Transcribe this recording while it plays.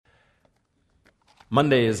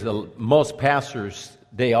Monday is most pastors'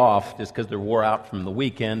 day off just because they're wore out from the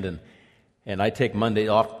weekend, and I take Monday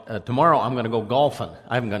off. Tomorrow I'm going to go golfing.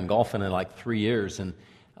 I haven't gone golfing in like 3 years, and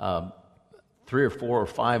 3 or 4 or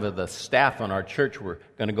 5 of the staff on our church were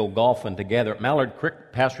going to go golfing together. Mallard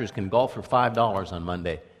Creek pastors can golf for $5 on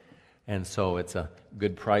Monday, and so it's a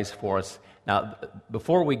good price for us. Now,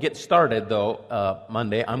 before we get started, though,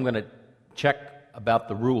 Monday, I'm going to check about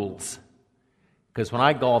the rules. Because when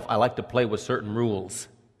I golf, I like to play with certain rules.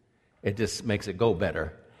 It just makes it go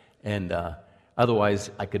better. And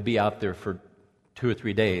otherwise, I could be out there for 2 or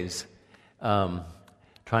 3 days trying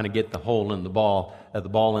to get the ball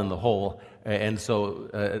in the hole. And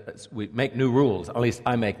so we make new rules. At least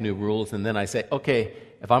I make new rules. And then I say, okay,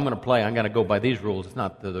 if I'm going to play, I'm going to go by these rules. It's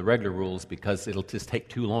not the regular rules because it'll just take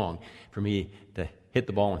too long for me to hit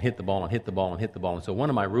the ball and hit the ball and hit the ball and hit the ball. And so one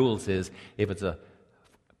of my rules is if it's a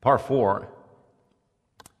par 4,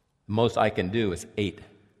 the most I can do is 8.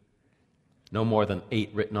 No more than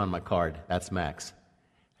 8 written on my card. That's max.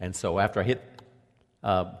 And so after I hit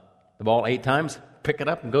the ball 8 times, pick it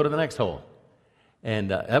up and go to the next hole.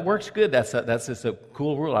 And that works good. That's just a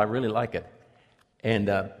cool rule. I really like it.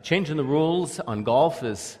 And changing the rules on golf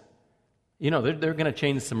is, they're going to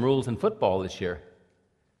change some rules in football this year.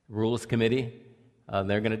 Rules committee,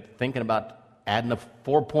 they're going to thinking about adding a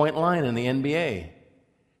 4-point line in the NBA.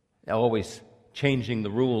 Always changing the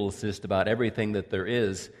rules just about everything that there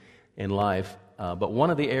is in life. But one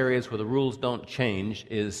of the areas where the rules don't change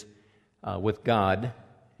is with God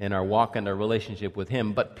and our walk and our relationship with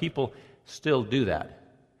Him. But people still do that.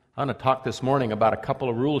 I'm going to talk this morning about a couple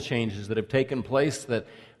of rule changes that have taken place that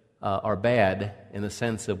are bad in the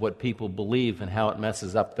sense of what people believe and how it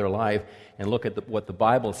messes up their life, and look at what the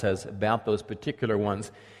Bible says about those particular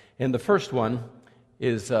ones. And the first one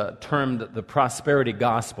is termed the prosperity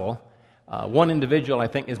gospel. One individual, I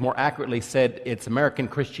think, has more accurately said it's American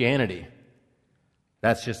Christianity.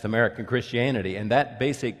 That's just American Christianity. And that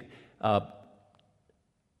basic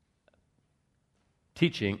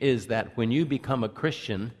teaching is that when you become a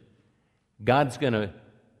Christian, God's going to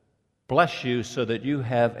bless you so that you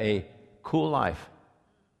have a cool life.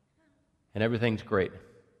 And everything's great.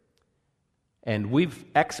 And we've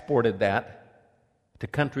exported that to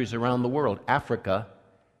countries around the world. Africa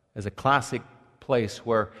is a classic place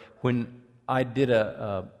where when I did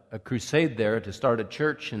a crusade there to start a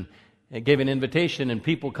church and gave an invitation and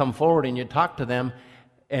people come forward and you talk to them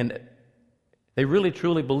and they really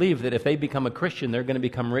truly believe that if they become a Christian, they're going to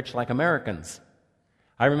become rich like Americans.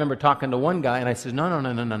 I remember talking to one guy and I said,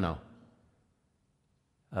 no.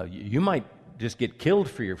 You might just get killed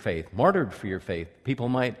for your faith, martyred for your faith. People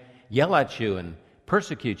might yell at you and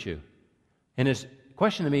persecute you. And his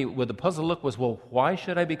question to me with a puzzled look was, well, why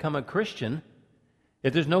should I become a Christian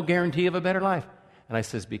if there's no guarantee of a better life? And I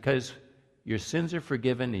says, because your sins are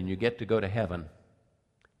forgiven and you get to go to heaven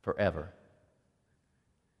forever.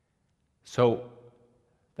 So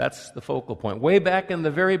that's the focal point. Way back in the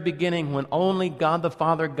very beginning when only God the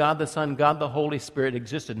Father, God the Son, God the Holy Spirit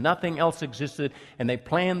existed, nothing else existed, and they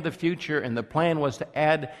planned the future, and the plan was to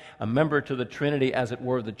add a member to the Trinity, as it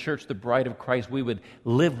were, the church, the bride of Christ. We would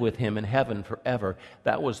live with Him in heaven forever.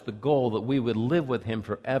 That was the goal, that we would live with Him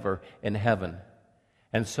forever in heaven.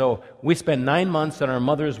 And so we spend 9 months in our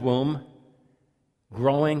mother's womb,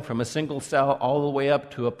 growing from a single cell all the way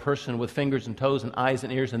up to a person with fingers and toes and eyes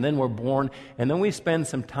and ears, and then we're born, and then we spend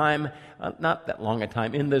some time, not that long a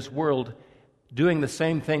time, in this world doing the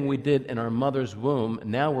same thing we did in our mother's womb.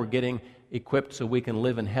 Now we're getting equipped so we can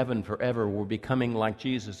live in heaven forever. We're becoming like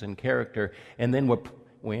Jesus in character, and then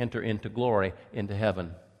we enter into glory, into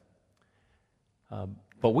heaven.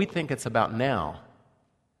 But we think it's about now.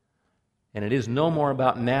 And it is no more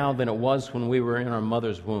about now than it was when we were in our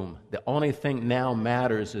mother's womb. The only thing now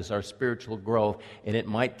matters is our spiritual growth, and it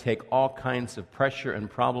might take all kinds of pressure and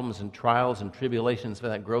problems and trials and tribulations for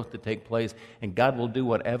that growth to take place, and God will do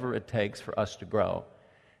whatever it takes for us to grow.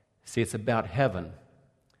 See, it's about heaven.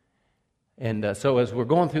 And so as we're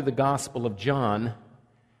going through the Gospel of John,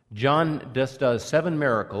 John just does 7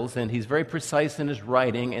 miracles, and he's very precise in his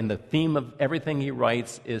writing, and the theme of everything he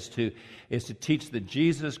writes is to teach that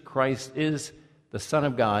Jesus Christ is the Son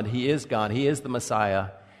of God, He is the Messiah,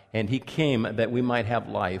 and He came that we might have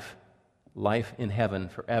life in heaven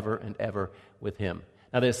forever and ever with Him.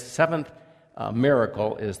 Now this 7th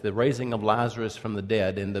miracle is the raising of Lazarus from the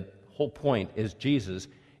dead, and the whole point is Jesus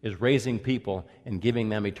is raising people and giving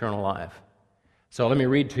them eternal life. So let me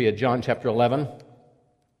read to you John chapter 11.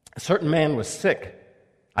 A certain man was sick.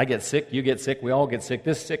 I get sick, you get sick, we all get sick.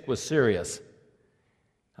 This sick was serious.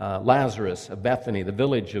 Lazarus of Bethany, the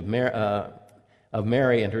village of of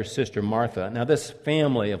Mary and her sister Martha. Now, this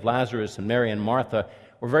family of Lazarus and Mary and Martha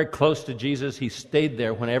were very close to Jesus. He stayed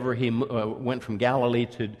there whenever he went from Galilee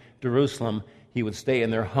to Jerusalem. He would stay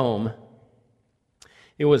in their home.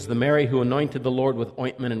 It was the Mary who anointed the Lord with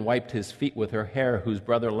ointment and wiped his feet with her hair, whose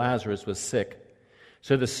brother Lazarus was sick.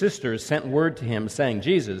 So the sisters sent word to him, saying,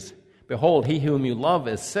 Jesus, behold, he whom you love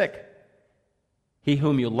is sick. He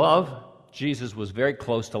whom you love, Jesus was very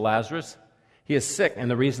close to Lazarus. He is sick, and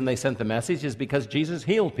the reason they sent the message is because Jesus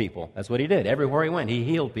healed people. That's what he did. Everywhere he went, he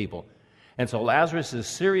healed people. And so Lazarus is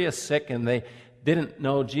serious sick, and they didn't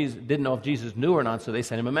know if Jesus knew or not, so they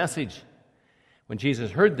sent him a message. When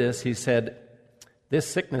Jesus heard this, he said, this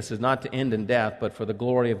sickness is not to end in death, but for the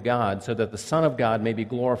glory of God, so that the Son of God may be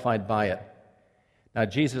glorified by it. Now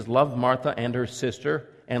Jesus loved Martha and her sister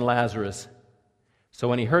and Lazarus. So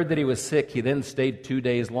when he heard that he was sick, he then stayed 2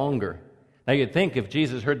 days longer. Now you'd think if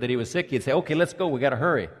Jesus heard that he was sick, he'd say, okay, let's go, we got to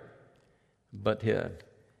hurry. But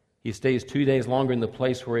he stays 2 days longer in the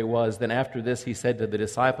place where he was. Then after this, he said to the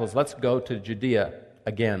disciples, let's go to Judea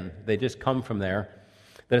again. They just come from there.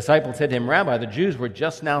 The disciples said to him, Rabbi, the Jews were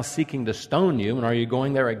just now seeking to stone you, and are you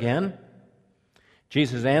going there again?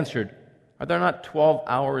 Jesus answered, are there not 12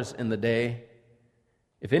 hours in the day?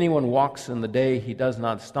 If anyone walks in the day, he does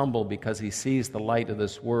not stumble because he sees the light of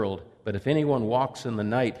this world. But if anyone walks in the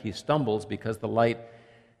night, he stumbles because the light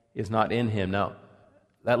is not in him. Now,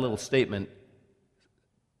 that little statement,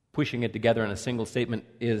 pushing it together in a single statement,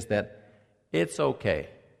 is that it's okay.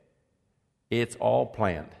 It's all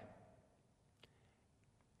planned.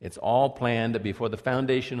 It's all planned before the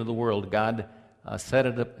foundation of the world. God set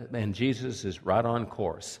it up, and Jesus is right on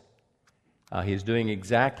course. He's doing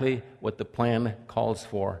exactly what the plan calls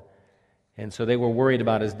for. And so they were worried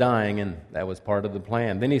about his dying, and that was part of the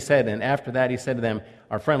plan. Then he said, and after that he said to them,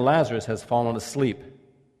 our friend Lazarus has fallen asleep.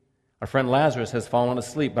 Our friend Lazarus has fallen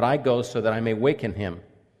asleep, but I go so that I may waken him.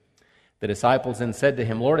 The disciples then said to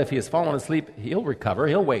him, Lord, if he has fallen asleep, he'll recover,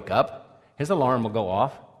 he'll wake up. His alarm will go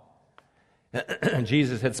off.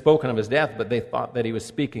 Jesus had spoken of his death, but they thought that he was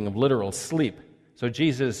speaking of literal sleep. So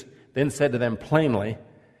Jesus then said to them plainly,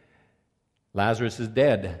 Lazarus is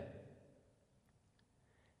dead.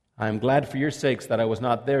 I am glad for your sakes that I was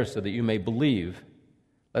not there so that you may believe.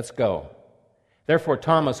 Let's go. Therefore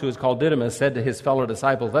Thomas, who is called Didymus, said to his fellow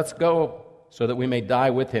disciples, let's go so that we may die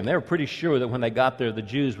with him. They were pretty sure that when they got there, the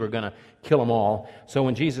Jews were going to kill them all. So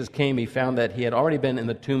when Jesus came, he found that he had already been in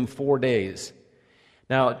the tomb 4 days.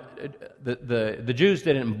 Now, the Jews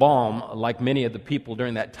didn't embalm like many of the people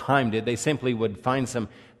during that time did. They simply would find some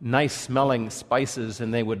nice-smelling spices,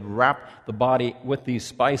 and they would wrap the body with these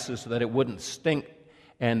spices so that it wouldn't stink.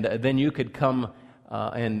 And then you could come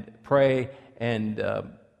and pray and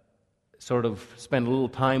sort of spend a little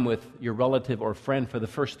time with your relative or friend for the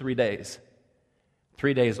first 3 days.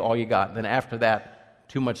 3 days, all you got. Then after that,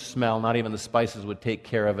 too much smell, not even the spices would take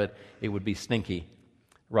care of it. It would be stinky,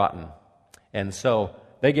 rotten. And so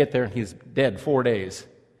they get there, and he's dead 4 days.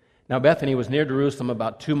 Now Bethany was near Jerusalem,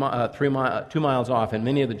 about 2 miles off, and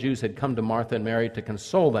many of the Jews had come to Martha and Mary to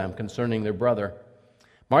console them concerning their brother.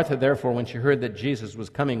 Martha, therefore, when she heard that Jesus was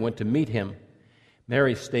coming, went to meet him.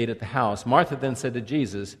 Mary stayed at the house. Martha then said to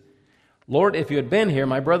Jesus, Lord, if you had been here,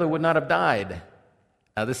 my brother would not have died.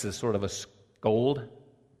 Now this is sort of a scold.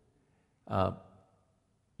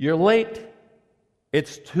 You're late.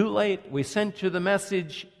 It's too late. We sent you the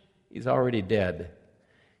message. He's already dead.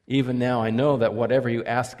 Even now I know that whatever you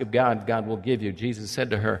ask of God, God will give you. Jesus said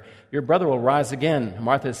to her, your brother will rise again.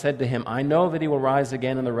 Martha said to him, I know that he will rise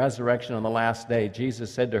again in the resurrection on the last day.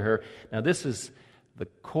 Jesus said to her, now this is the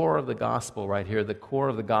core of the gospel right here, the core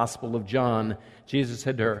of the gospel of John. Jesus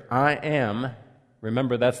said to her, I am,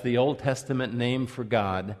 remember that's the Old Testament name for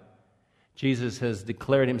God. Jesus has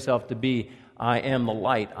declared himself to be, I am the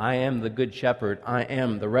light, I am the good shepherd, I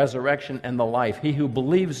am the resurrection and the life. He who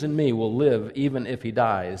believes in me will live even if he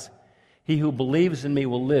dies. He who believes in me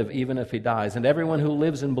will live even if he dies. And everyone who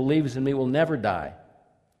lives and believes in me will never die.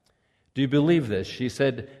 Do you believe this? She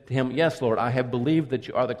said to him, yes, Lord, I have believed that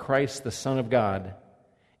you are the Christ, the Son of God,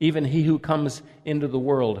 even he who comes into the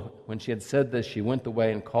world. When she had said this, she went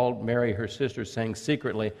away and called Mary, her sister, saying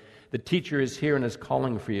secretly, the teacher is here and is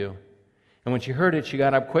calling for you. And when she heard it, she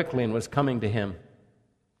got up quickly and was coming to him.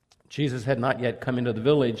 Jesus had not yet come into the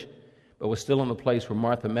village, but was still in the place where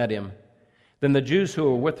Martha met him. Then the Jews who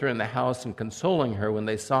were with her in the house and consoling her, when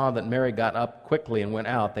they saw that Mary got up quickly and went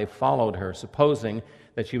out, they followed her, supposing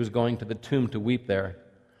that she was going to the tomb to weep there.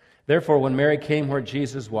 Therefore, when Mary came where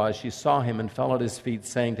Jesus was, she saw him and fell at his feet,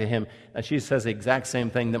 saying to him, and she says the exact same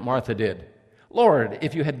thing that Martha did, Lord,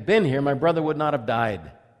 if you had been here, my brother would not have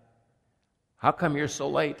died. How come you're so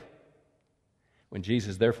late? When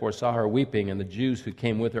Jesus therefore saw her weeping, and the Jews who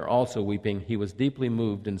came with her also weeping, he was deeply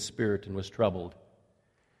moved in spirit and was troubled.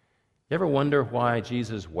 You ever wonder why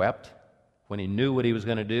Jesus wept when he knew what he was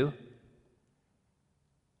going to do?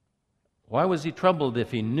 Why was he troubled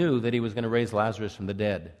if he knew that he was going to raise Lazarus from the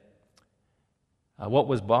dead? What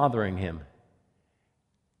was bothering him?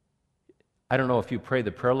 I don't know if you pray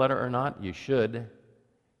the prayer letter or not. You should.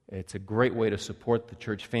 It's a great way to support the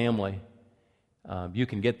church family. You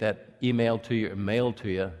can get that emailed to you or mailed to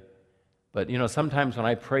you. But, sometimes when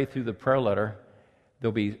I pray through the prayer letter,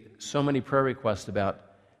 there'll be so many prayer requests about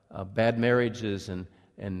bad marriages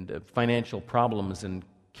and financial problems and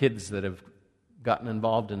kids that have gotten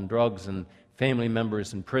involved in drugs and family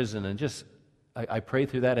members in prison. And just, I pray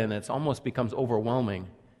through that, and it almost becomes overwhelming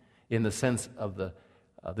in the sense of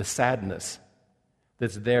the sadness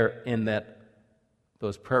that's there in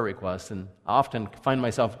those prayer requests. And I often find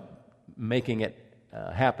myself making it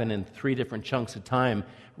happen in 3 different chunks of time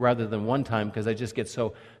rather than one time, because I just get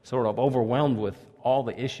so sort of overwhelmed with all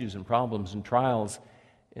the issues and problems and trials.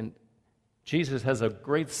 And Jesus has a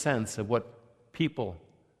great sense of what people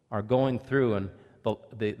are going through and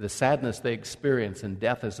the sadness they experience, and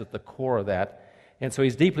death is at the core of that. And so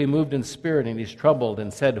he's deeply moved in spirit, and he's troubled,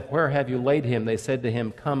 and said, "Where have you laid him?" They said to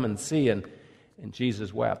him, "Come and see." And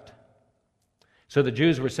Jesus wept. So the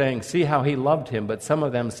Jews were saying, "See how he loved him." But some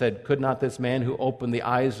of them said, "Could not this man who opened the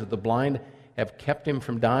eyes of the blind have kept him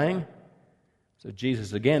from dying?" So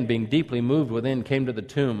Jesus, again, being deeply moved within, came to the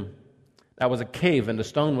tomb. That was a cave, and a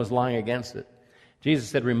stone was lying against it. Jesus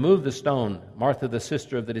said, "Remove the stone." Martha, the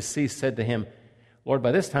sister of the deceased, said to him, "Lord,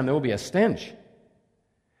 by this time there will be a stench,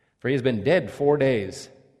 for he has been dead 4 days."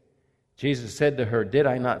 Jesus said to her, "Did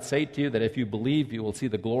I not say to you that if you believe, you will see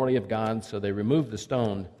the glory of God?" So they removed the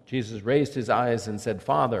stone. Jesus raised his eyes and said,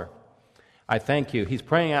 "Father, I thank you." He's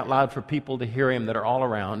praying out loud for people to hear him that are all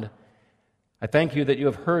around. "I thank you that you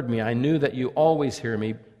have heard me. I knew that you always hear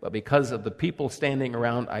me, but because of the people standing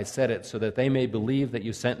around, I said it, so that they may believe that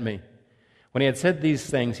you sent me." When he had said these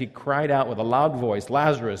things, he cried out with a loud voice,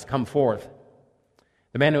 "Lazarus, come forth."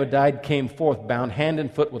 The man who had died came forth, bound hand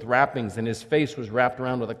and foot with wrappings, and his face was wrapped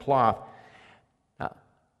around with a cloth. Now,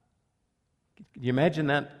 can you imagine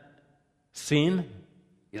that scene?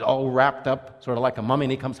 He's all wrapped up, sort of like a mummy,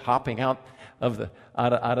 and he comes hopping out of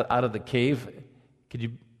the cave. Could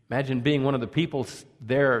you imagine being one of the people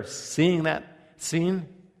there seeing that scene?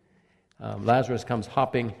 Lazarus comes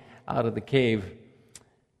hopping out of the cave.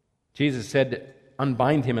 Jesus said,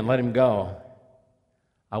 "Unbind him and let him go."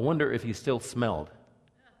 I wonder if he still smelled.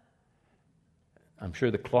 I'm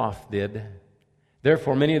sure the cloth did.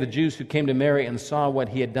 Therefore, many of the Jews who came to Mary and saw what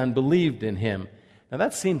he had done believed in him. Now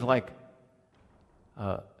that seems like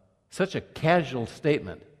such a casual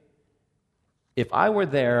statement. If I were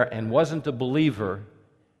there and wasn't a believer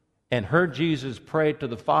and heard Jesus pray to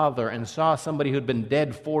the Father and saw somebody who'd been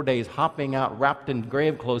dead 4 days hopping out wrapped in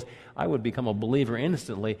grave clothes, I would become a believer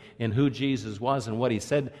instantly in who Jesus was and what he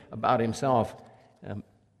said about himself.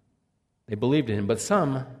 They believed in him. But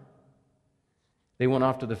some, they went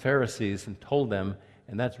off to the Pharisees and told them,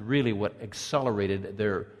 and that's really what accelerated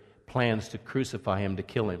their plans to crucify him, to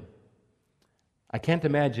kill him. I can't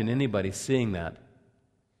imagine anybody seeing that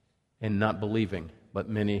and not believing, but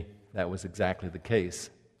many, that was exactly the case.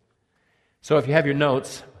 So if you have your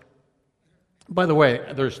notes, by the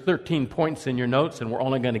way, there's 13 points in your notes, and we're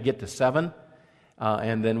only going to get to 7,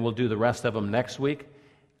 and then we'll do the rest of them next week.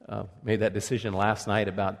 Made that decision last night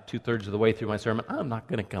about 2/3 of the way through my sermon. I'm not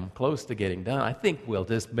going to come close to getting done. I think we'll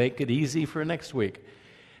just make it easy for next week.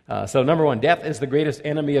 So number 1, death is the greatest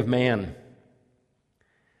enemy of man.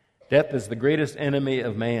 Death is the greatest enemy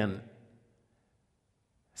of man.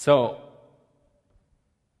 So,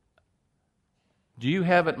 do you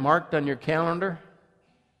have it marked on your calendar?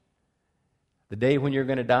 The day when you're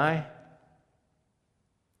going to die?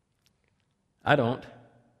 I don't.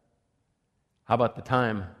 How about the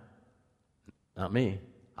time? Not me.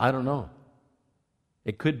 I don't know.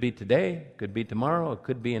 It could be today, it could be tomorrow, it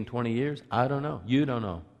could be in 20 years. I don't know. You don't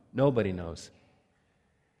know. Nobody knows.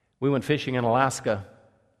 We went fishing in Alaska,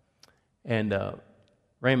 and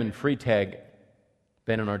Raymond Freitag,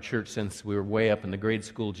 been in our church since we were way up in the grade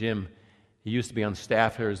school gym. He used to be on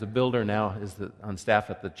staff here as a builder, now is on staff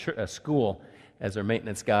at the school as our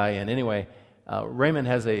maintenance guy. And anyway, Raymond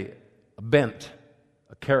has a bent,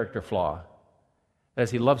 a character flaw,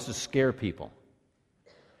 as he loves to scare people.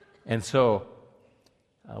 And so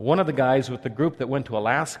one of the guys with the group that went to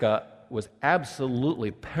Alaska was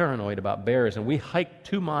absolutely paranoid about bears, and we hiked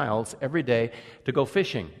 2 miles every day to go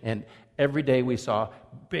fishing, and every day we saw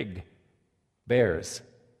big bears.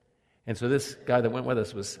 And so this guy that went with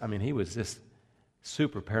us he was just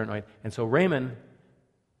Super paranoid. And so Raymond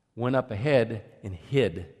went up ahead and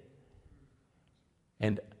hid.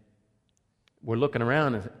 And we're looking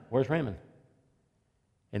around and said, where's Raymond?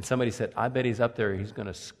 And somebody said, I bet he's up there. He's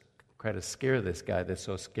going to try to scare this guy that's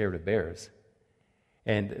so scared of bears.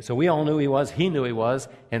 And so we all knew he was. He knew he was.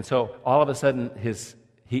 And so all of a sudden,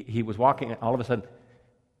 he was walking. All of a sudden,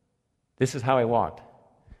 this is how he walked.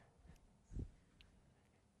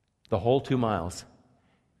 The whole 2 miles.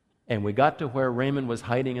 And we got to where Raymond was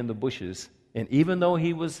hiding in the bushes. And even though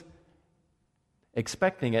he was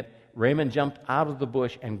expecting it, Raymond jumped out of the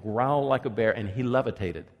bush and growled like a bear, and he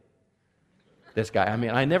levitated. This guy. I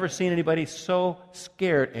mean, I never seen anybody so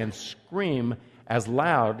scared and scream as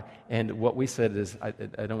loud. And what we said is, I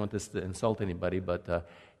don't want this to insult anybody, but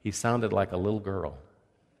he sounded like a little girl.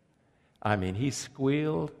 I mean, he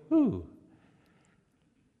squealed. Ooh.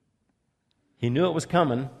 He knew it was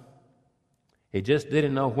coming. He just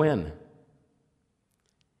didn't know when.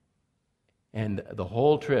 And the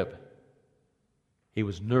whole trip, he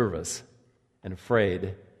was nervous and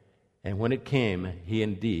afraid. And when it came, he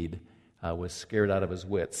indeed was scared out of his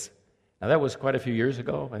wits. Now, that was quite a few years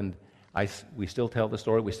ago, and we still tell the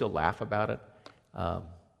story. We still laugh about it.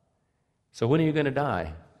 So when are you going to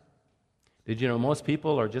die? Did you know most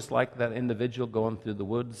people are just like that individual going through the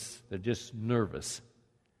woods? They're just nervous,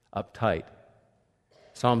 uptight.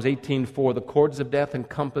 Psalms 18:4, the cords of death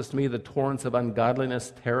encompassed me, the torrents of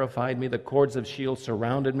ungodliness terrified me, the cords of Sheol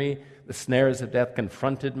surrounded me, the snares of death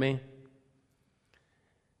confronted me.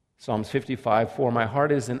 Psalms 55:4, my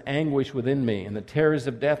heart is in anguish within me, and the terrors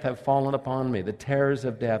of death have fallen upon me. The terrors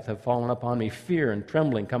of death have fallen upon me. Fear and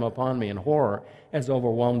trembling come upon me, and horror has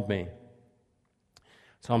overwhelmed me.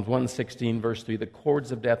 Psalms 116, verse 3, the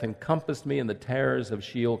cords of death encompassed me, and the terrors of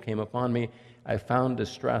Sheol came upon me. I found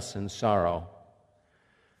distress and sorrow.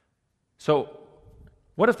 So,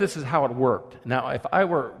 what if this is how it worked? Now, if I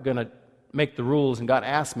were going to make the rules and God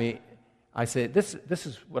asked me, I say, this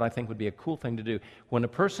is what I think would be a cool thing to do. When a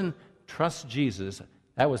person trusts Jesus,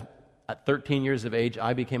 that was at 13 years of age,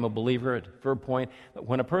 I became a believer at Verb Point.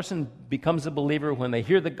 When a person becomes a believer, when they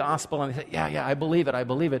hear the gospel and they say, yeah, I believe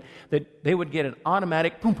it, that they would get an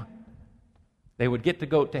automatic, boom. They would get to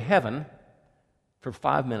go to heaven for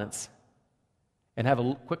 5 minutes and have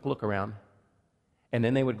a quick look around. And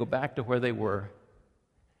then they would go back to where they were.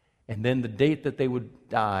 And then the date that they would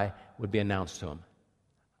die would be announced to them.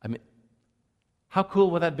 I mean, how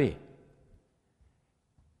cool would that be?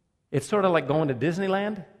 It's sort of like going to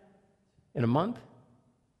Disneyland in a month.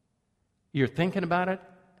 You're thinking about it,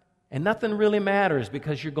 and nothing really matters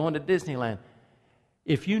because you're going to Disneyland.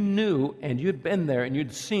 If you knew and you'd been there and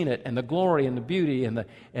you'd seen it, and the glory and the beauty and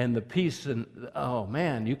the peace, and oh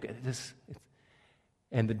man,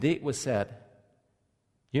 and the date was set.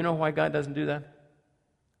 You know why God doesn't do that?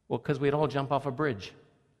 Well, because we'd all jump off a bridge.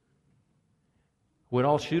 We'd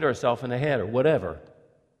all shoot ourselves in the head or whatever.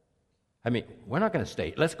 I mean, we're not going to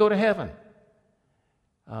stay. Let's go to heaven.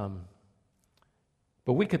 But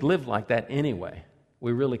we could live like that anyway.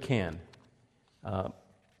 We really can.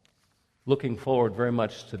 Looking forward very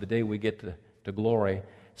much to the day we get to glory.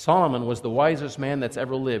 Solomon was the wisest man that's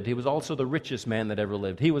ever lived. He was also the richest man that ever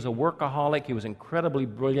lived. He was a workaholic. He was incredibly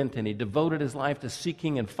brilliant, and he devoted his life to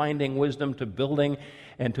seeking and finding wisdom, to building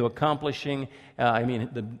and to accomplishing.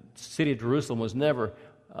 The city of Jerusalem was never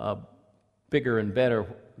bigger and better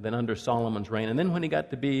than under Solomon's reign. And then when he got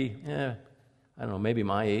to be, maybe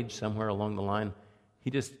my age, somewhere along the line, he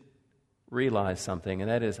just realized something, and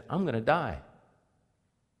that is, I'm going to die.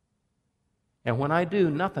 And when I do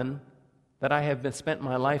nothing that I have spent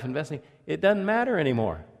my life investing, it doesn't matter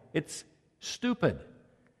anymore. It's stupid.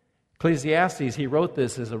 Ecclesiastes, he wrote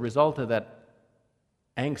this as a result of that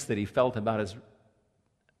angst that he felt about his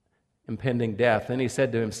impending death. Then he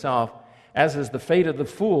said to himself, as is the fate of the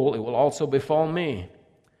fool, it will also befall me.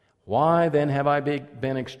 Why then have I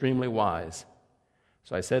been extremely wise?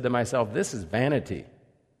 So I said to myself, this is vanity.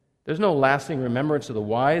 There's no lasting remembrance of the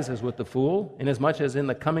wise as with the fool, inasmuch as in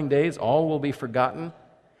the coming days all will be forgotten,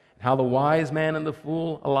 how the wise man and the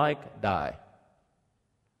fool alike die.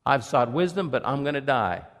 I've sought wisdom, but I'm going to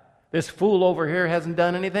die. This fool over here hasn't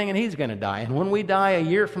done anything, and he's going to die. And when we die a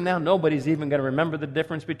year from now, nobody's even going to remember the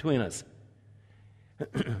difference between us.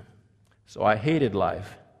 So I hated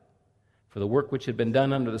life, for the work which had been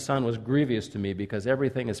done under the sun was grievous to me, because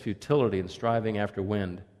everything is futility and striving after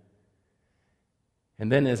wind.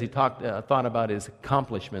 And then as he thought about his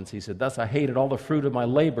accomplishments, he said, thus I hated all the fruit of my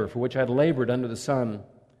labor, for which I had labored under the sun.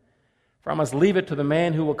 For I must leave it to the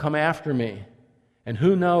man who will come after me. And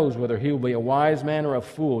who knows whether he will be a wise man or a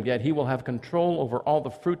fool, yet he will have control over all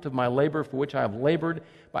the fruit of my labor for which I have labored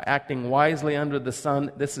by acting wisely under the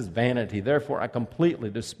sun. This is vanity. Therefore I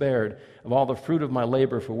completely despaired of all the fruit of my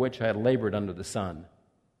labor for which I had labored under the sun.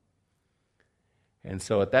 And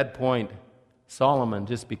so at that point, Solomon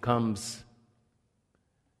just becomes,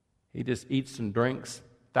 he just eats and drinks.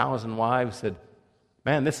 1,000 wives said,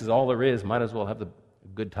 man, this is all there is. Might as well have a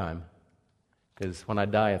good time, because when I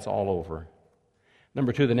die, it's all over.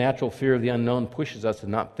 Number 2, the natural fear of the unknown pushes us to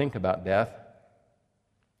not think about death.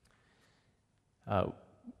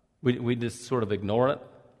 We just sort of ignore it,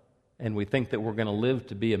 and we think that we're going to live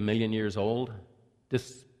to be 1,000,000 years old.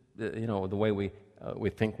 Just, the way we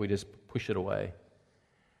think, we just push it away.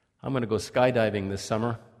 I'm going to go skydiving this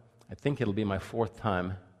summer. I think it'll be my 4th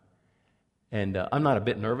time. And I'm not a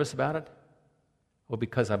bit nervous about it. Well,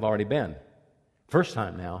 because I've already been. First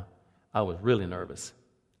time now, I was really nervous.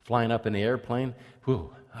 Flying up in the airplane,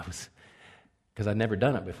 because I'd never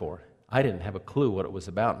done it before. I didn't have a clue what it was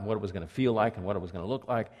about and what it was going to feel like and what it was going to look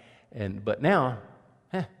like. But now,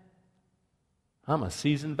 I'm a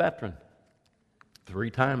seasoned veteran. 3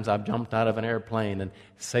 times I've jumped out of an airplane and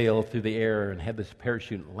sailed through the air and had this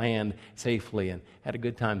parachute and land safely and had a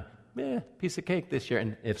good time. Piece of cake this year.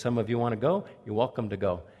 And if some of you want to go, you're welcome to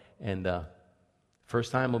go. And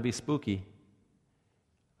first time will be spooky.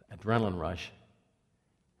 Adrenaline rush.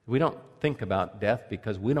 We don't think about death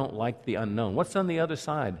because we don't like the unknown. What's on the other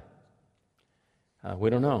side? We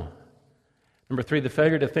don't know. Number 3, the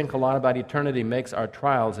failure to think a lot about eternity makes our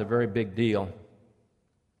trials a very big deal.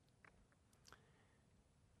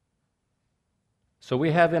 So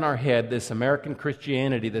we have in our head this American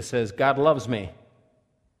Christianity that says, God loves me,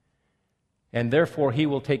 and therefore He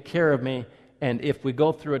will take care of me. And if we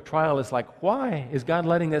go through a trial, it's like, why is God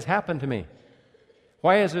letting this happen to me?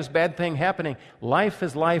 Why is this bad thing happening? Life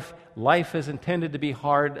is life. Life is intended to be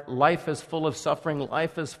hard. Life is full of suffering.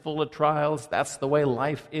 Life is full of trials. That's the way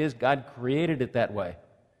life is. God created it that way,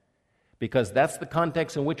 because that's the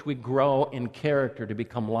context in which we grow in character to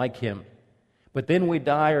become like Him. But then we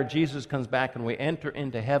die, or Jesus comes back, and we enter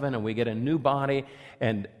into heaven, and we get a new body,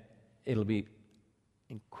 and it'll be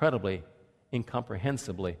incredibly,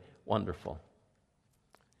 incomprehensibly wonderful.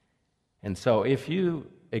 And so if you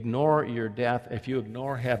ignore your death, if you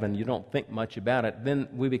ignore heaven, you don't think much about it, then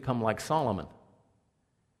we become like Solomon.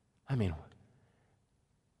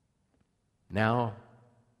 Now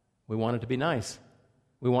we want it to be nice.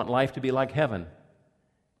 We want life to be like heaven.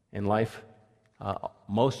 And life,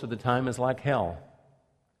 most of the time, is like hell.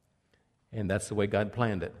 And that's the way God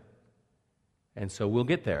planned it. And so we'll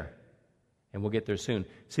get there. And we'll get there soon.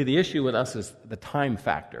 See, the issue with us is the time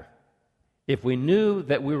factor. If we knew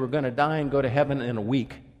that we were going to die and go to heaven in a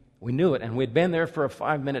week, we knew it, and we'd been there for a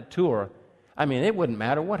 5-minute tour, it wouldn't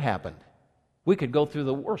matter what happened. We could go through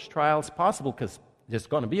the worst trials possible, because it's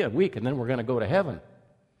going to be a week, and then we're going to go to heaven.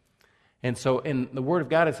 And so in the Word of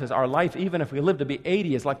God, it says our life, even if we live to be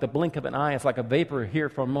 80, is like the blink of an eye. It's like a vapor here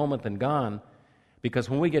for a moment and gone. Because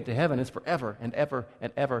when we get to heaven, it's forever and ever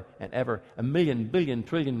and ever and ever. 1,000,000, billion,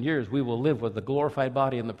 trillion years we will live with the glorified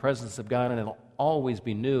body in the presence of God, and it'll always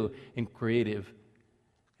be new and creative.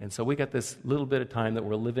 And so we got this little bit of time that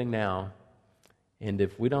we're living now, and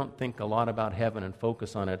if we don't think a lot about heaven and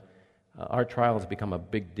focus on it, our trials become a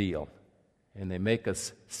big deal. And they make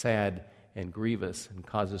us sad and grievous and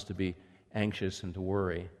cause us to be anxious and to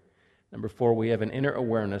worry. Number 4, we have an inner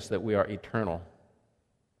awareness that we are eternal.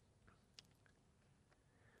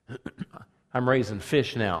 I'm raising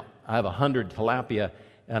fish now. I have 100 tilapia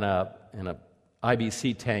in a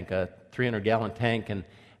IBC tank, a 300-gallon tank, and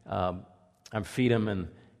I feed them,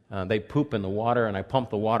 and they poop in the water, and I pump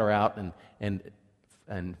the water out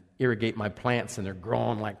and irrigate my plants, and they're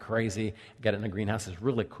growing like crazy. Got it in a greenhouse. It's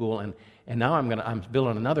really cool. And now I'm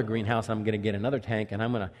building another greenhouse. I'm going to get another tank, and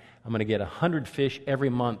I'm going to get 100 fish every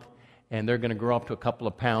month, and they're going to grow up to a couple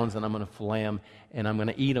of pounds, and I'm going to fillet them, and I'm going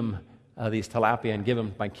to eat them, these tilapia, and give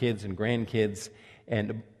them to my kids and grandkids.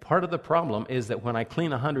 And part of the problem is that when I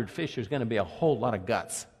clean 100 fish, there's going to be a whole lot of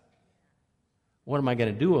guts. What am I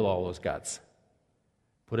going to do with all those guts?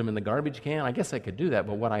 Put them in the garbage can? I guess I could do that,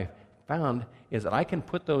 but what I found is that I can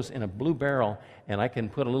put those in a blue barrel, and I can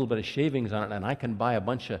put a little bit of shavings on it, and I can buy a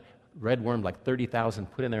bunch of red worm, like 30,000,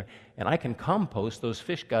 put in there, and I can compost those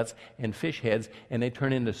fish guts and fish heads, and they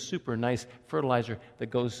turn into super nice fertilizer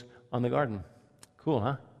that goes on the garden. Cool,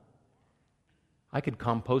 huh? I could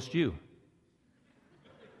compost you.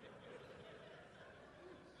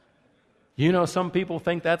 You know, some people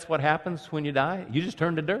think that's what happens when you die. You just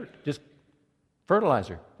turn to dirt, just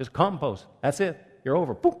fertilizer, just compost. That's it. You're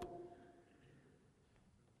over. Boop.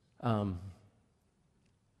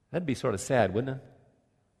 That'd be sort of sad, wouldn't it?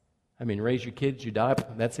 I mean, raise your kids, you die,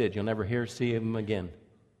 that's it. You'll never see them again.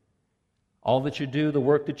 All that you do, the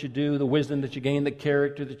work that you do, the wisdom that you gain, the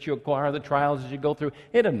character that you acquire, the trials that you go through,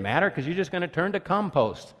 it doesn't matter because you're just going to turn to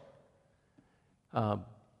compost.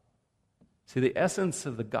 See, the essence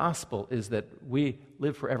of the gospel is that we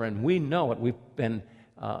live forever, and we know it. We've been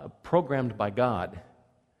programmed by God.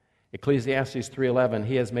 Ecclesiastes 3:11,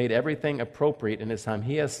 He has made everything appropriate in His time.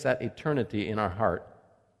 He has set eternity in our heart.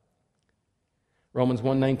 Romans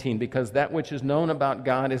 1:19, because that which is known about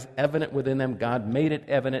God is evident within them. God made it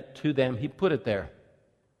evident to them. He put it there.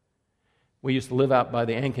 We used to live out by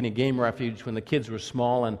the Ankeny Game Refuge when the kids were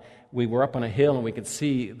small, and we were up on a hill, and we could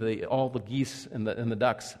see all the geese and the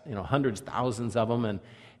ducks, hundreds, thousands of them,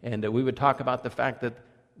 and we would talk about the fact that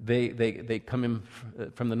they come in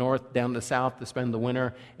from the north down to the south to spend the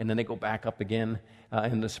winter, and then they go back up again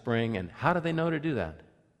in the spring. And how do they know to do that?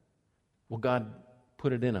 Well, God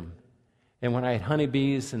put it in them. And when I had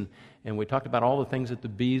honeybees, and we talked about all the things that the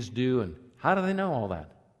bees do, and how do they know all that?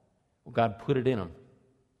 Well, God put it in them.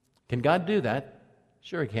 Can God do that?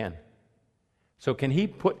 Sure He can. So can He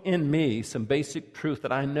put in me some basic truth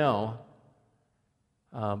that I know?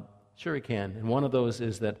 Sure He can. And one of those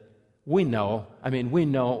is that we know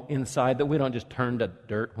inside that we don't just turn to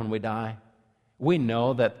dirt when we die. We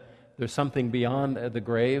know that there's something beyond the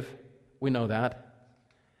grave. We know that.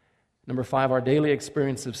 Number 5, our daily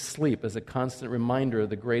experience of sleep is a constant reminder of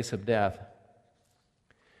the grace of death.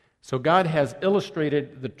 So God has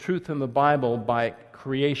illustrated the truth in the Bible by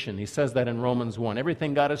creation. He says that in Romans 1.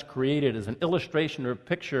 Everything God has created is an illustration or a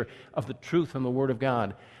picture of the truth in the Word of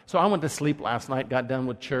God. So I went to sleep last night, got done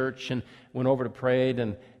with church, and went over to prayed,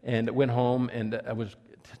 and went home, and I was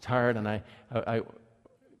tired, and I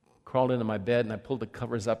crawled into my bed, and I pulled the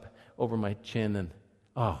covers up over my chin, and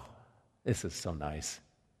this is so nice.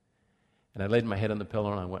 And I laid my head on the pillow,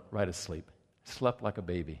 and I went right to sleep. Slept like a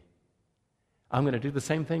baby. I'm going to do the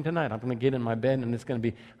same thing tonight. I'm going to get in my bed, and I'm going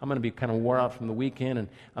to be kind of wore out from the weekend, and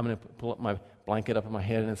I'm going to pull up my blanket up on my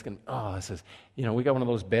head, and it's going to, this is, we got one of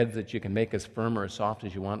those beds that you can make as firm or as soft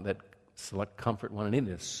as you want, that select comfort one, and it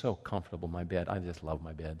is so comfortable, my bed. I just love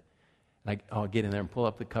my bed. And I'll get in there and pull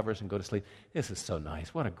up the covers and go to sleep. This is so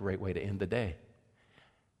nice. What a great way to end the day.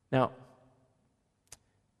 Now,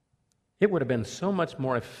 it would have been so much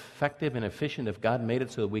more effective and efficient if God made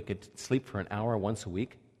it so that we could sleep for an hour once a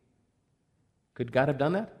week. Could God have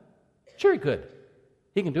done that? Sure He could.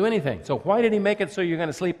 He can do anything. So why did He make it so you're going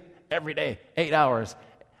to sleep every day, 8 hours,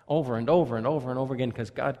 over and over and over and over again?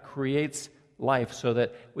 Because God creates life so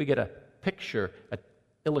that we get a picture, an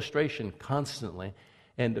illustration constantly,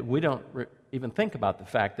 and we don't even think about the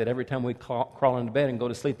fact that every time we crawl into bed and go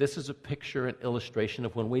to sleep, this is a picture, an illustration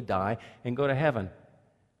of when we die and go to heaven.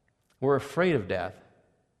 We're afraid of death.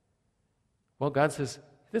 Well, God says,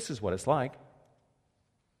 this is what it's like.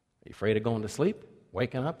 Are you afraid of going to sleep,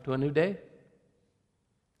 waking up to a new day?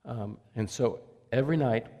 And so every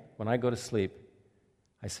night when I go to sleep,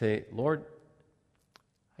 I say, Lord,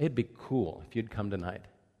 it'd be cool if you'd come tonight.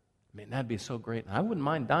 I mean, that'd be so great. I wouldn't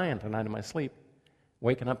mind dying tonight in my sleep,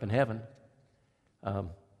 waking up in heaven.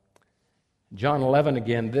 John 11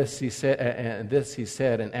 again, this he said,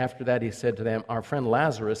 and after that he said to them, our friend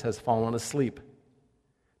Lazarus has fallen asleep.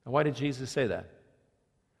 Now, why did Jesus say that?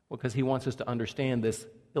 Well, because He wants us to understand this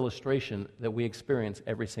illustration that we experience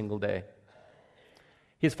every single day.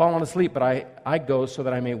 He's fallen asleep, but I go so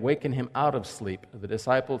that I may waken him out of sleep. The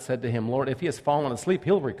disciples said to him, Lord, if he has fallen asleep,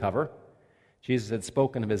 he'll recover. Jesus had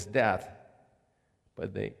spoken of his death,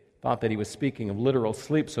 but they thought that He was speaking of literal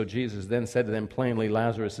sleep, so Jesus then said to them plainly,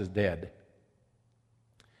 Lazarus is dead.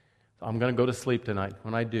 So I'm going to go to sleep tonight.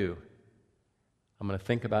 When I do, I'm going to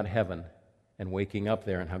think about heaven and waking up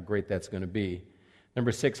there and how great that's going to be.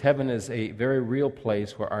 Number 6, heaven is a very real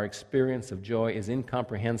place where our experience of joy is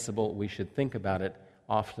incomprehensible. We should think about it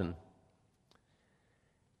often.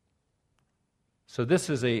 So this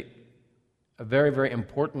is a very, very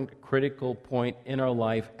important, critical point in our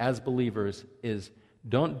life as believers is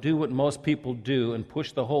don't do what most people do and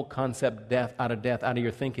push the whole concept death out of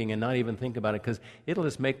your thinking and not even think about it, because it'll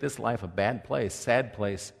just make this life a bad place, sad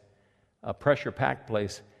place, a pressure-packed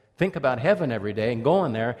place. Think about heaven every day and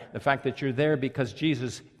going there, the fact that you're there because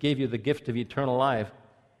Jesus gave you the gift of eternal life.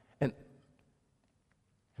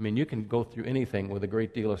 And you can go through anything with a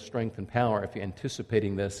great deal of strength and power if you're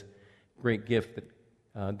anticipating this great gift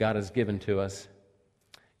that God has given to us.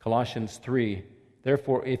 Colossians 3,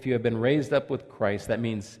 therefore, if you have been raised up with Christ, that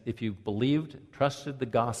means if you've believed, trusted the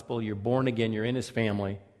gospel, you're born again, you're in His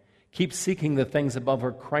family, keep seeking the things above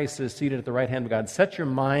where Christ is seated at the right hand of God. Set your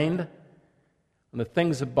mind on the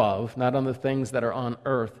things above, not on the things that are on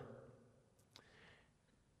earth.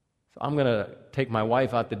 So I'm going to take my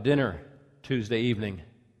wife out to dinner Tuesday evening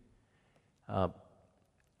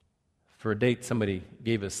for a date. Somebody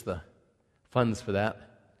gave us the funds for that.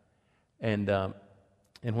 And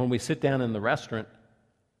when we sit down in the restaurant,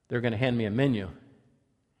 they're going to hand me a menu.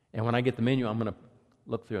 And when I get the menu, I'm going to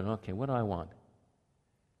look through and, okay, what do I want?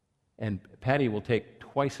 And Patty will take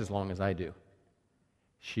twice as long as I do.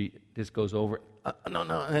 She just goes over, no,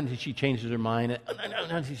 and then she changes her mind.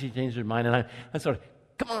 No, she changes her mind. And I sort of,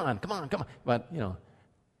 come on. But,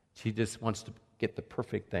 she just wants to get the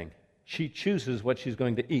perfect thing. She chooses what she's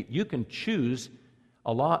going to eat. You can choose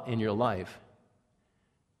a lot in your life,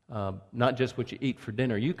 not just what you eat for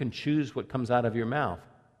dinner. You can choose what comes out of your mouth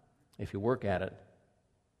if you work at it.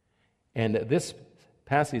 And this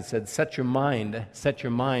passage said, set your mind.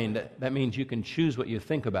 That means you can choose what you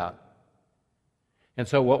think about. And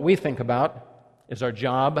so what we think about is our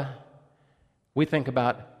job. We think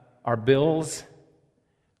about our bills.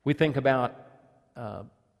 We think about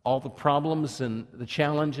all the problems and the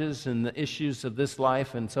challenges and the issues of this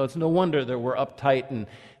life. And so it's no wonder that we're uptight and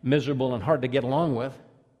miserable and hard to get along with.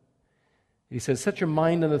 He says, set your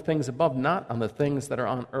mind on the things above, not on the things that are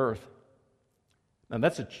on earth. Now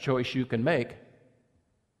that's a choice you can make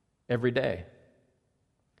every day.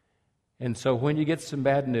 And so when you get some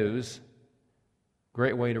bad news, a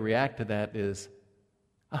great way to react to that is,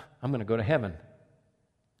 I'm going to go to heaven.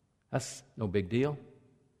 That's no big deal.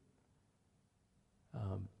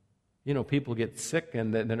 People get sick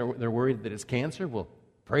and they're worried that it's cancer. Well,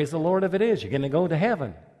 praise the Lord if it is. You're going to go to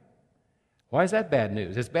heaven. Why is that bad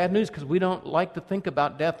news? It's bad news because we don't like to think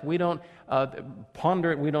about death. We don't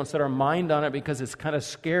ponder it. We don't set our mind on it because it's kind of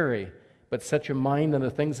scary. But set your mind on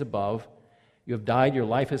the things above. You have died. Your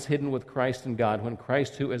life is hidden with Christ in God. When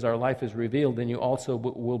Christ, who is our life, is revealed, then you also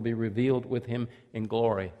will be revealed with Him in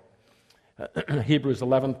glory. Hebrews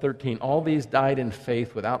 11:13. All these died in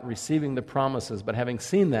faith without receiving the promises, but having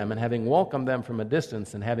seen them and having welcomed them from a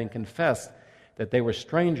distance and having confessed that they were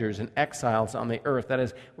strangers and exiles on the earth. That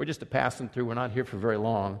is, we're just passing through. We're not here for very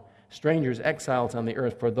long. Strangers, exiles on the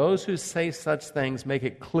earth. For those who say such things make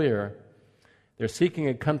it clear they're seeking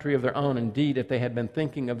a country of their own. Indeed, if they had been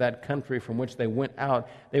thinking of that country from which they went out,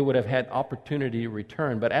 they would have had opportunity to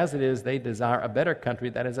return. But as it is, they desire a better country,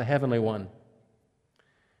 that is a heavenly one.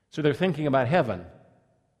 So they're thinking about heaven.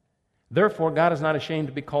 Therefore, God is not ashamed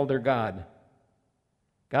to be called their God.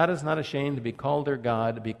 God is not ashamed to be called their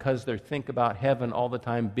God because they think about heaven all the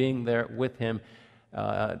time, being there with Him.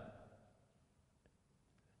 That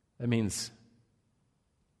means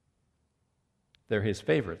they're His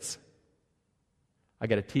favorites. I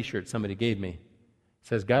got a T-shirt somebody gave me. It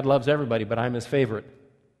says, God loves everybody, but I'm His favorite.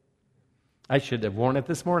 I should have worn it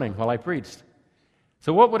this morning while I preached.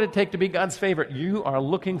 So what would it take to be God's favorite? You are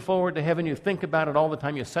looking forward to heaven. You think about it all the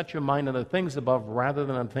time. You set your mind on the things above rather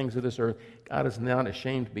than on things of this earth. God is not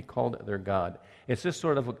ashamed to be called their God. It's just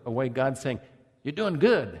sort of a way God's saying, you're doing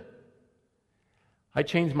good. I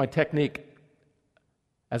changed my technique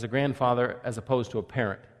as a grandfather as opposed to a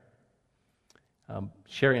parent.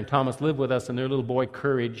 Sherry and Thomas live with us, and their little boy,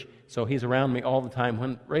 Courage, so he's around me all the time.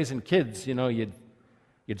 When raising kids, you'd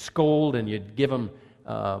scold and you'd give them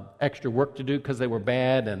extra work to do because they were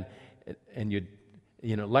bad, and you'd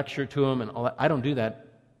lecture to them and all that. I don't do that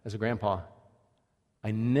as a grandpa.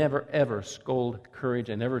 I never ever scold Courage.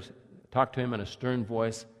 I never talk to him in a stern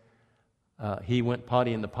voice. He went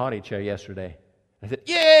potty in the potty chair yesterday. I said,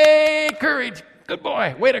 "Yay, Courage! Good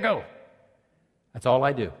boy! Way to go!" That's all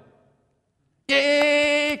I do.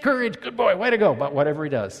 Yay, Courage! Good boy! Way to go! But whatever he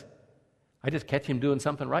does, I just catch him doing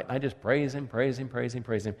something right, and I just praise him.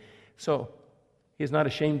 So He's not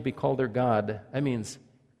ashamed to be called their God. That means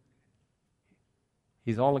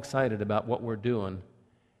He's all excited about what we're doing,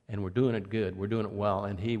 and we're doing it good. We're doing it well,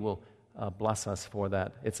 and He will bless us for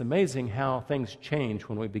that. It's amazing how things change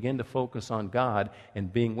when we begin to focus on God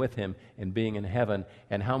and being with Him and being in heaven,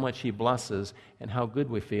 and how much He blesses, and how good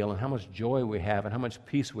we feel, and how much joy we have, and how much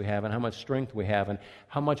peace we have, and how much strength we have, and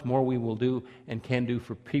how much more we will do and can do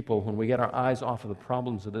for people when we get our eyes off of the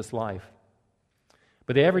problems of this life.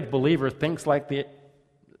 But the average believer thinks like the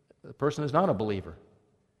person is not a believer.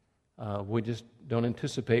 We just don't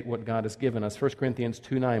anticipate what God has given us. 1 Corinthians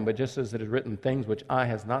 2:9, but just as it is written, things which eye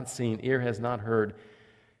has not seen, ear has not heard,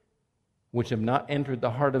 which have not entered the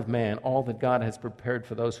heart of man, all that God has prepared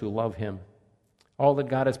for those who love Him. All that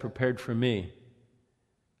God has prepared for me.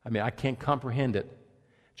 I can't comprehend it.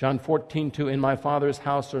 John 14:2, in my Father's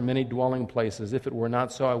house are many dwelling places. If it were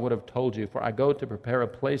not so, I would have told you, for I go to prepare a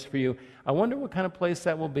place for you. I wonder what kind of place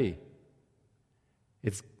that will be.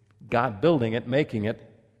 It's God building it, making it.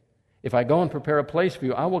 If I go and prepare a place for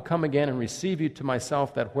you, I will come again and receive you to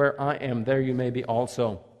myself, that where I am, there you may be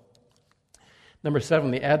also. Number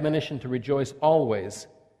 7, the admonition to rejoice always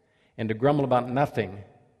and to grumble about nothing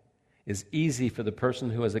is easy for the person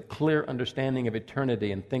who has a clear understanding of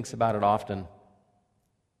eternity and thinks about it often.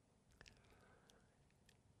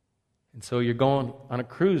 And so you're going on a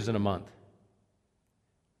cruise in a month.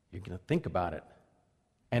 You're going to think about it,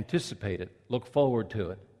 anticipate it, look forward to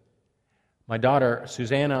it. My daughter,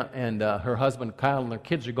 Susanna, and her husband, Kyle, and their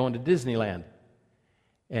kids are going to Disneyland.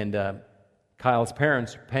 And Kyle's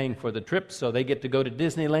parents are paying for the trip, so they get to go to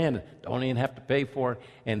Disneyland and don't even have to pay for it.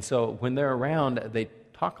 And so when they're around, they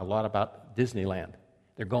talk a lot about Disneyland.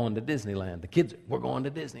 They're going to Disneyland. The kids, we're going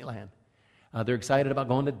to Disneyland. They're excited about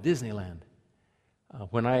going to Disneyland.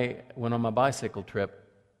 When I went on my bicycle trip,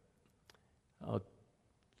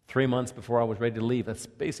 3 months before I was ready to leave, that's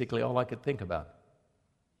basically all I could think about.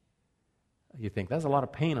 You think, that's a lot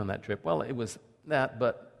of pain on that trip. Well, it was that,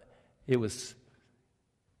 but it was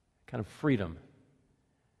kind of freedom.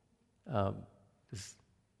 Just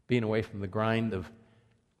being away from the grind of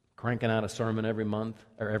cranking out a sermon every month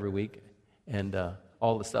or every week, and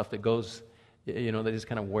all the stuff that goes, that just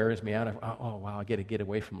kind of wears me out. Oh, wow, I get to get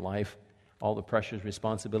away from life, all the pressures,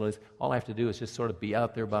 responsibilities. All I have to do is just sort of be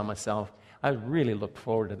out there by myself. I really looked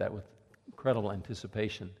forward to that with incredible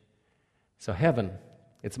anticipation. So heaven,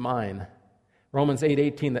 it's mine. Romans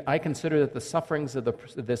 8:18, that I consider that the sufferings of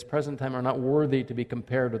this present time are not worthy to be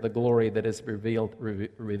compared with the glory that is revealed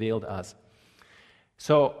to us.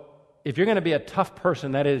 So if you're going to be a tough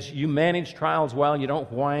person, that is, you manage trials well, you don't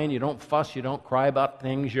whine, you don't fuss, you don't cry about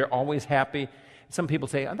things, you're always happy. Some people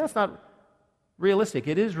say, that's not realistic.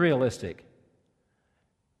 It is realistic.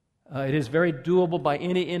 It is very doable by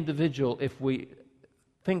any individual if we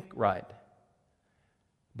think right.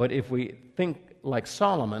 But if we think like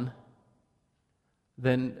Solomon,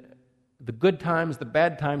 then the good times, the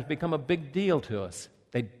bad times become a big deal to us.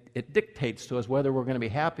 It dictates to us whether we're going to be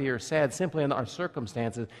happy or sad simply in our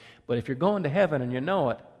circumstances. But if you're going to heaven and you know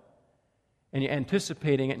it, and you're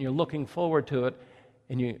anticipating it and you're looking forward to it,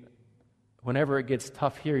 and whenever it gets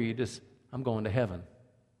tough here, I'm going to heaven.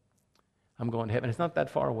 I'm going to heaven. It's not that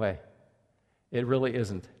far away. It really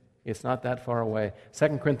isn't. It's not that far away.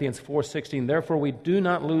 2 Corinthians 4:16, therefore we do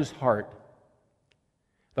not lose heart.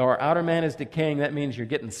 Though our outer man is decaying, that means you're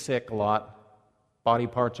getting sick a lot. Body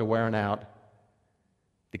parts are wearing out,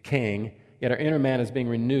 decaying. Yet our inner man is being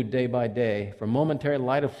renewed day by day. For momentary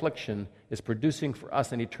light affliction is producing for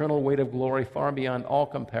us an eternal weight of glory far beyond all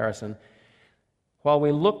comparison. While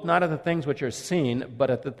we look not at the things which are seen, but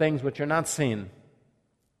at the things which are not seen.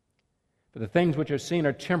 For the things which are seen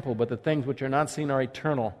are temporal, but the things which are not seen are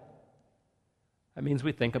eternal. That means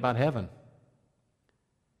we think about heaven.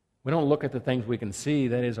 We don't look at the things we can see,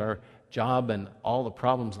 that is our job and all the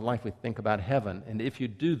problems in life. We think about heaven. And if you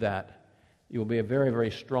do that, you will be a very,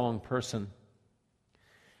 very strong person.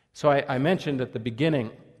 So I mentioned at the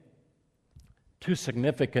beginning 2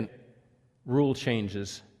 significant rule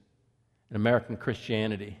changes in American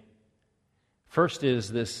Christianity. First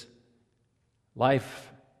is this: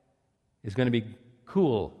 life is going to be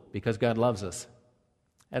cool because God loves us.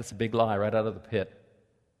 That's a big lie right out of the pit.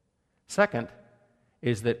 Second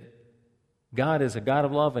is that God is a God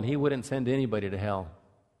of love and He wouldn't send anybody to hell.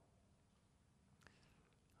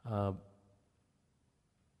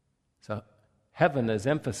 So heaven is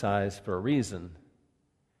emphasized for a reason.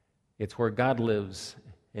 It's where God lives,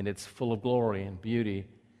 and it's full of glory and beauty.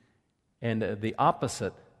 And the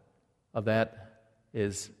opposite of that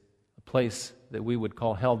is a place that we would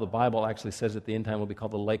call hell. The Bible actually says at the end time will be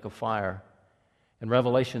called the lake of fire. And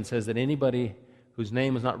Revelation says that anybody whose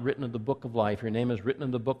name is not written in the book of life, your name is written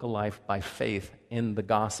in the book of life by faith in the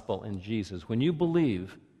gospel in Jesus. When you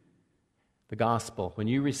believe the gospel, when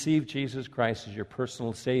you receive Jesus Christ as your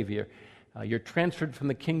personal Savior, you're transferred from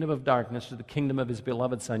the kingdom of darkness to the kingdom of His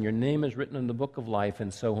beloved Son. Your name is written in the book of life.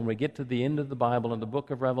 And so when we get to the end of the Bible in the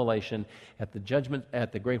book of Revelation, at the judgment,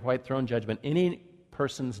 at the great white throne judgment, any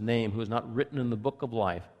person's name who is not written in the book of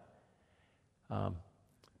life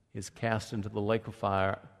is cast into the lake of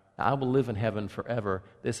fire. I will live in heaven forever.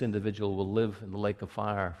 This individual will live in the lake of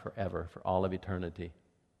fire forever, for all of eternity.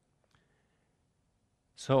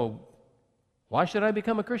 So, why should I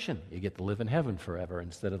become a Christian? You get to live in heaven forever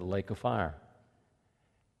instead of the lake of fire.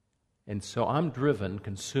 And so I'm driven,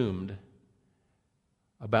 consumed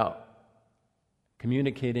about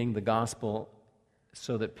communicating the gospel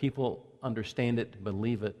so that people understand it,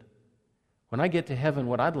 believe it. When I get to heaven,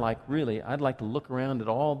 what I'd like to look around at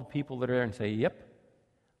all the people that are there and say, yep,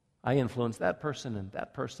 I influenced that person and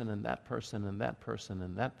that person and that person and that person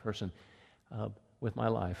and that person with my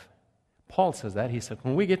life. Paul says that. He said,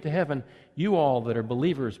 when we get to heaven, you all that are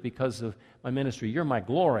believers because of my ministry, you're my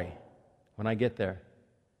glory when I get there.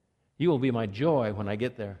 You will be my joy when I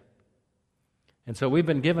get there. And so we've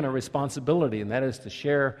been given a responsibility, and that is to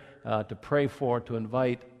share, to pray for, to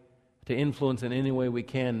invite, to influence in any way we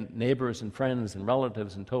can neighbors and friends and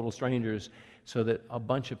relatives and total strangers, so that a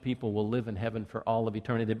bunch of people will live in heaven for all of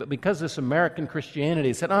eternity. But because this American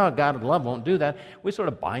Christianity said, oh, God of love won't do that, we sort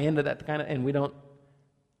of buy into that kind of, and we aren't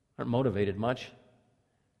motivated much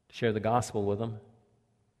to share the gospel with them.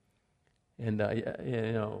 And,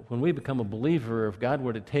 when we become a believer, if God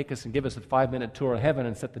were to take us and give us a 5-minute tour of heaven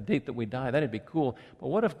and set the date that we die, that'd be cool. But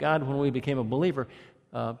what if God, when we became a believer,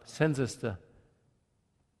 sends us to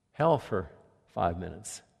hell for 5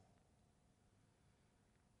 minutes?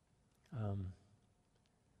 I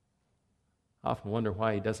often wonder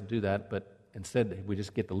why he doesn't do that, but instead we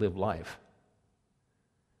just get to live life.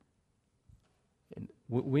 And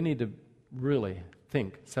we need to really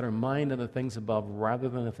set our mind on the things above rather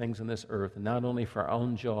than the things on this earth, and not only for our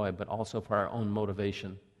own joy, but also for our own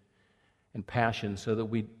motivation and passion, so that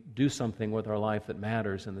we do something with our life that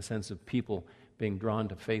matters in the sense of people being drawn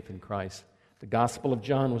to faith in Christ. The Gospel of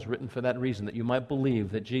John was written for that reason, that you might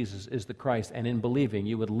believe that Jesus is the Christ, and in believing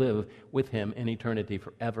you would live with him in eternity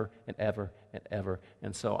forever and ever and ever.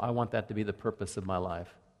 And so I want that to be the purpose of my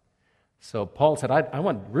life. So Paul said, I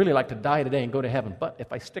would really like to die today and go to heaven, but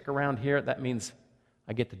if I stick around here, that means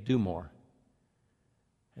I get to do more.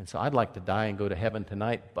 And so I'd like to die and go to heaven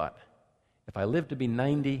tonight, but if I live to be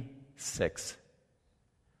 96,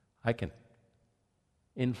 I can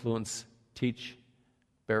influence, teach,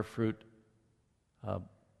 bear fruit.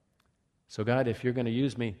 So God, if you're going to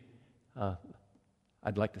use me,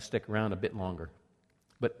 I'd like to stick around a bit longer.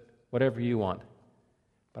 But whatever you want.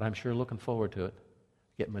 But I'm sure looking forward to it.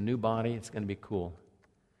 Get my new body, it's going to be cool.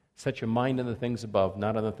 Set your mind on the things above,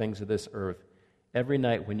 not on the things of this earth. Every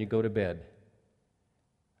night when you go to bed,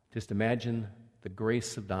 just imagine the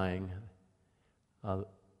grace of dying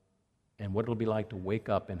and what it'll be like to wake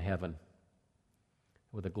up in heaven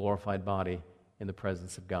with a glorified body in the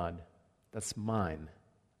presence of God. That's mine.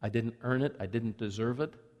 I didn't earn it. I didn't deserve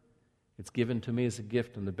it. It's given to me as a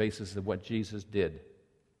gift on the basis of what Jesus did.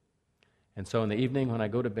 And so in the evening when I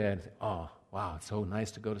go to bed, I say, oh, wow, it's so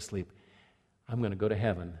nice to go to sleep. I'm going to go to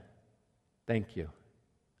heaven. Thank you,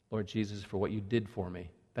 Lord Jesus, for what you did for me.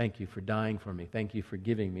 Thank you for dying for me. Thank you for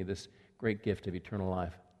giving me this great gift of eternal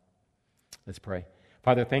life. Let's pray.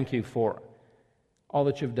 Father, thank you for all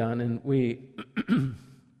that you've done, and we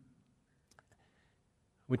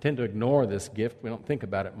tend to ignore this gift. We don't think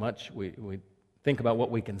about it much. We think about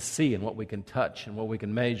what we can see and what we can touch and what we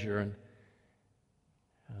can measure. And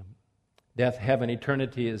death, heaven,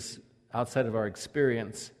 eternity is outside of our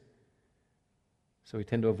experience. So we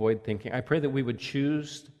tend to avoid thinking. I pray that we would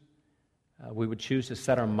choose to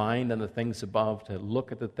set our mind on the things above, to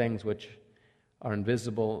look at the things which are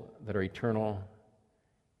invisible, that are eternal,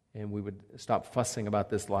 and we would stop fussing about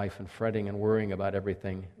this life and fretting and worrying about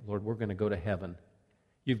everything. Lord, we're going to go to heaven.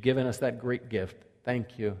 You've given us that great gift.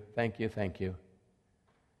 Thank you, thank you, thank you.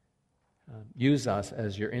 Use us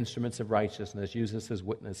as your instruments of righteousness. Use us as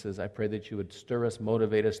witnesses. I pray that you would stir us,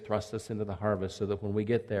 motivate us, thrust us into the harvest so that when we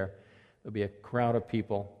get there, there'll be a crowd of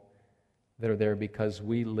people that are there because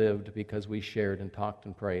we lived, because we shared and talked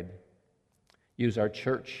and prayed. Use our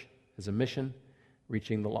church as a mission,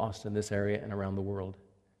 reaching the lost in this area and around the world.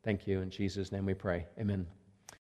 Thank you. In Jesus' name we pray. Amen.